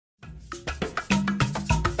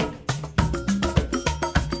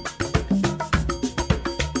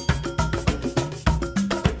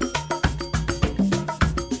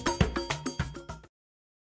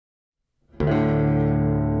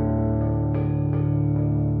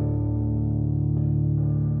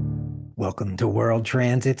Welcome to World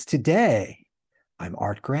Transits Today. I'm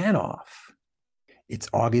Art Granoff. It's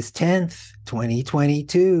August 10th,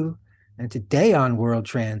 2022, and today on World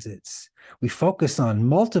Transits, we focus on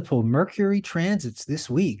multiple Mercury transits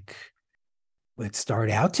this week. Let's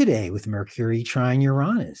start out today with Mercury trine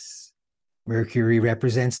Uranus. Mercury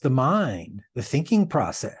represents the mind, the thinking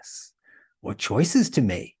process, what choices to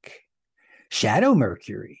make. Shadow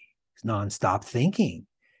Mercury is nonstop thinking,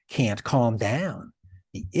 can't calm down,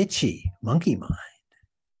 the itchy monkey mind.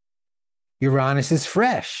 Uranus is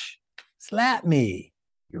fresh, slap me.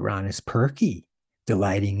 Uranus perky,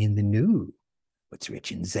 delighting in the new, what's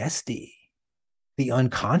rich and zesty. The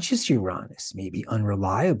unconscious Uranus may be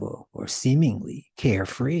unreliable or seemingly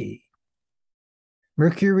carefree.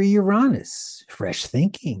 Mercury Uranus, fresh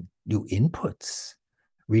thinking, new inputs,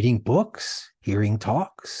 reading books, hearing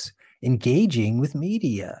talks, engaging with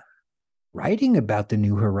media, writing about the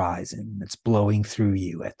new horizon that's blowing through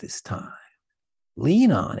you at this time. Lean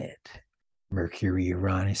on it. Mercury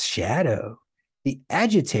Uranus shadow, the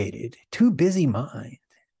agitated, too busy mind,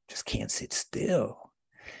 just can't sit still.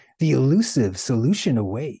 The elusive solution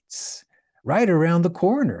awaits right around the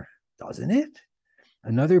corner, doesn't it?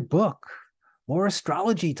 Another book, more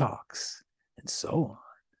astrology talks, and so on.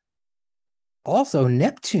 Also,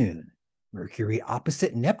 Neptune. Mercury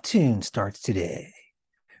opposite Neptune starts today.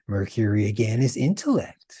 Mercury again is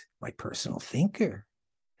intellect, my personal thinker.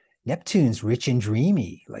 Neptune's rich and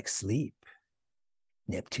dreamy, like sleep.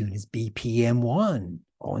 Neptune is BPM1,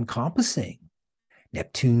 all-encompassing.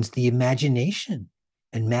 Neptune's the imagination,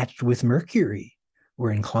 and matched with Mercury,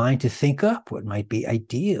 we're inclined to think up what might be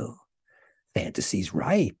ideal. Fantasy's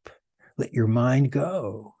ripe. Let your mind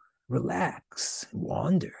go. Relax and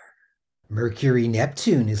wander. Mercury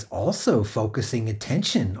Neptune is also focusing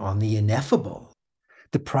attention on the ineffable,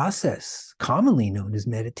 the process commonly known as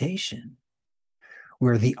meditation,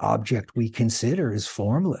 where the object we consider is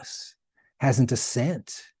formless, hasn't a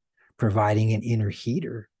scent, providing an inner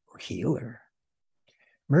heater or healer.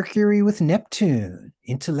 Mercury with Neptune,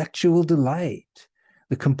 intellectual delight,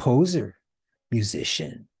 the composer,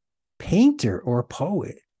 musician, painter, or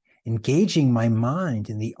poet, engaging my mind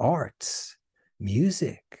in the arts,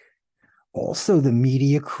 music. Also the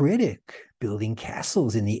media critic, building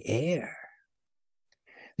castles in the air.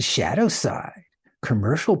 The shadow side,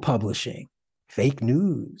 commercial publishing, fake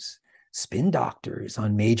news, spin doctors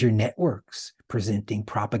on major networks presenting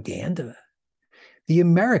propaganda. The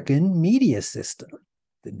American media system,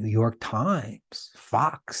 the New York Times,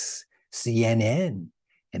 Fox, CNN,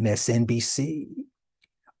 MSNBC.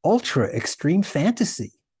 Ultra extreme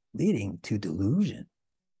fantasy leading to delusion.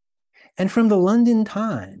 And from the London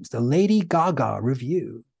Times, the Lady Gaga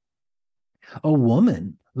review. A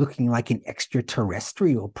woman looking like an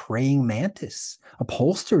extraterrestrial praying mantis,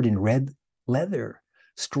 upholstered in red leather,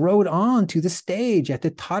 strode on to the stage at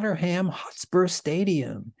the Tottenham Hotspur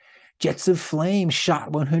Stadium. Jets of flame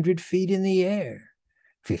shot 100 feet in the air.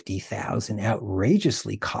 50,000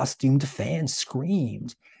 outrageously costumed fans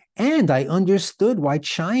screamed. And I understood why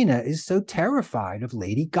China is so terrified of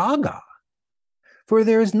Lady Gaga. For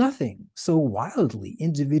there is nothing so wildly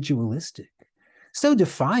individualistic, so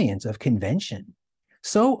defiant of convention,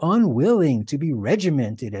 so unwilling to be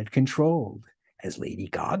regimented and controlled as Lady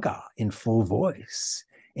Gaga in full voice,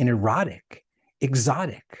 an erotic,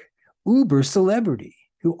 exotic, uber celebrity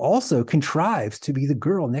who also contrives to be the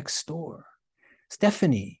girl next door.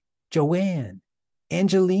 Stephanie, Joanne,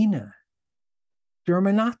 Angelina,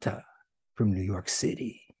 Germanata from New York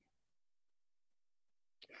City.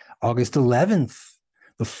 August 11th,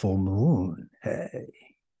 the full moon. Hey.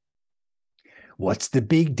 What's the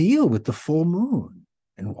big deal with the full moon?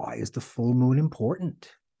 And why is the full moon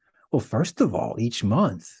important? Well, first of all, each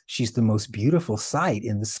month, she's the most beautiful sight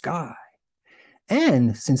in the sky.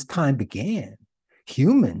 And since time began,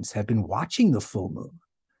 humans have been watching the full moon,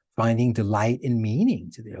 finding delight and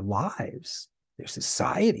meaning to their lives, their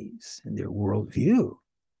societies, and their worldview.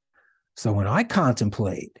 So when I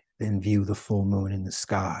contemplate, then view the full moon in the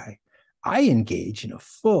sky, I engage in a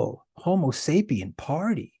full Homo sapien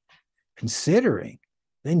party, considering,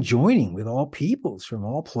 then joining with all peoples from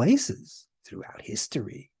all places throughout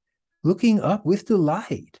history, looking up with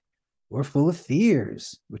delight or full of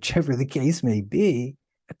fears, whichever the case may be,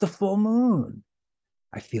 at the full moon.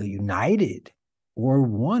 I feel united or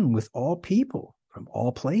one with all people from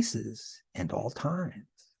all places and all times.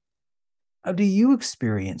 How do you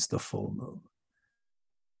experience the full moon?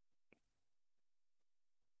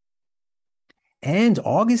 And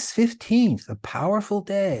August 15th, a powerful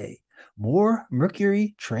day, more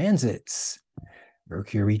Mercury transits.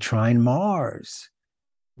 Mercury trine Mars.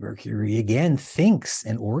 Mercury again thinks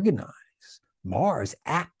and organizes, Mars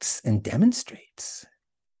acts and demonstrates.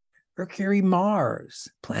 Mercury Mars,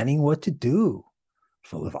 planning what to do,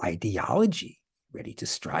 full of ideology, ready to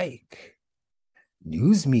strike.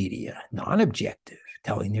 News media, non-objective,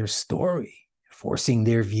 telling their story, forcing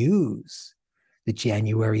their views. The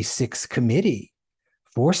January 6th committee,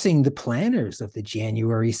 forcing the planners of the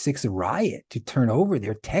January 6th riot to turn over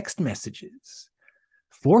their text messages.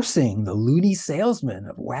 Forcing the loony salesman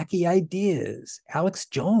of wacky ideas, Alex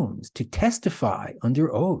Jones, to testify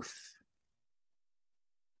under oath.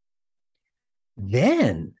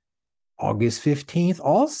 Then, August 15th,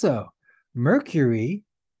 also, Mercury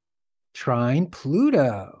trine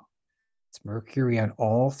Pluto. It's Mercury on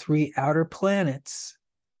all three outer planets.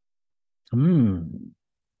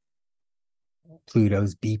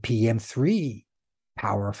 Pluto's BPM 3.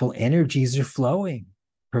 Powerful energies are flowing,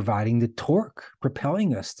 providing the torque,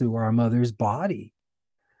 propelling us through our mother's body.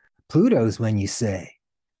 Pluto's when you say,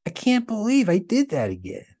 I can't believe I did that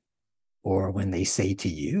again. Or when they say to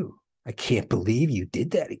you, I can't believe you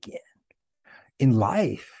did that again. In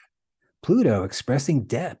life, Pluto expressing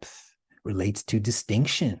depth relates to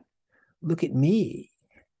distinction. Look at me,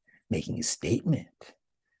 making a statement.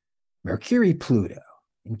 Mercury Pluto,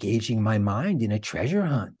 engaging my mind in a treasure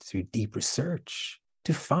hunt through deep research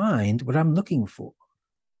to find what I'm looking for.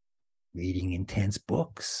 Reading intense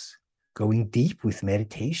books, going deep with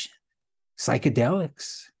meditation,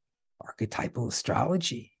 psychedelics, archetypal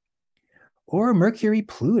astrology, or Mercury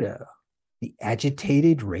Pluto, the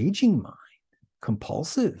agitated, raging mind,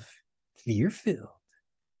 compulsive, fear-filled.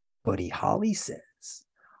 Buddy Holly says,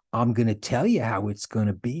 I'm going to tell you how it's going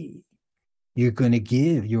to be. You're going to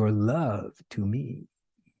give your love to me.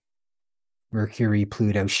 Mercury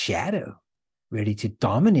Pluto shadow, ready to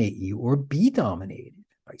dominate you or be dominated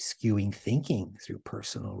by skewing thinking through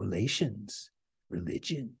personal relations,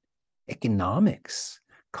 religion, economics,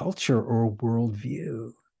 culture, or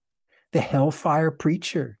worldview. The hellfire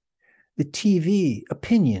preacher, the TV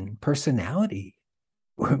opinion personality,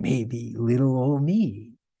 or maybe little old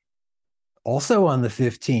me. Also on the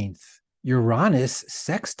 15th, Uranus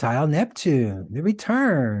sextile Neptune, the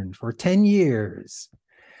return for 10 years.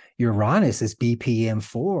 Uranus is BPM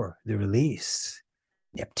 4, the release.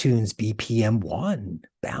 Neptune's BPM 1,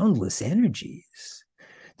 boundless energies.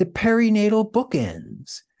 The perinatal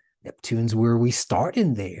bookends. Neptune's where we start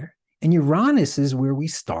in there, and Uranus is where we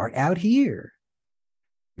start out here.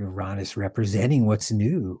 Uranus representing what's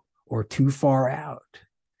new or too far out.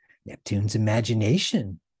 Neptune's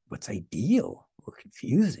imagination, what's ideal or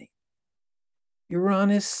confusing.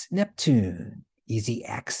 Uranus, Neptune, easy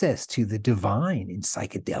access to the divine in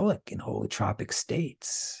psychedelic and holotropic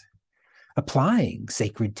states. Applying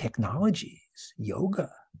sacred technologies,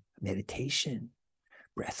 yoga, meditation,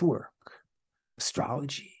 breathwork,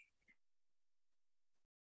 astrology.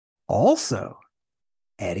 Also,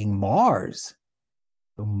 adding Mars.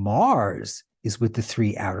 So Mars is with the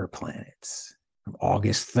three outer planets from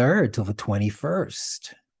August 3rd till the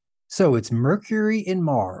 21st. So it's Mercury and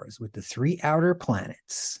Mars with the three outer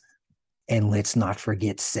planets. And let's not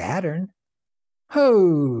forget Saturn.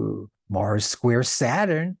 Ho! Mars square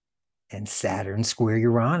Saturn and Saturn square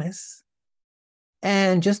Uranus.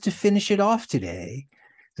 And just to finish it off today,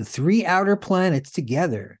 the three outer planets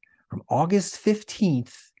together from August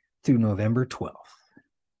 15th through November 12th.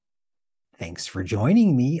 Thanks for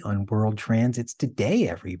joining me on World Transits Today,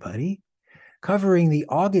 everybody, covering the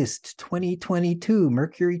August 2022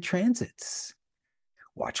 Mercury transits.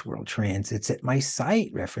 Watch World Transits at my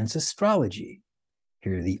site, Reference Astrology.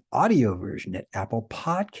 Hear the audio version at Apple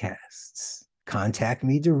Podcasts. Contact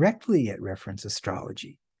me directly at Reference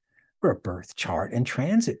Astrology for a birth chart and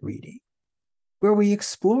transit reading, where we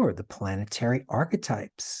explore the planetary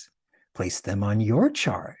archetypes, place them on your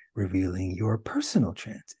chart, revealing your personal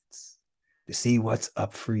transits to see what's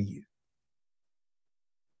up for you.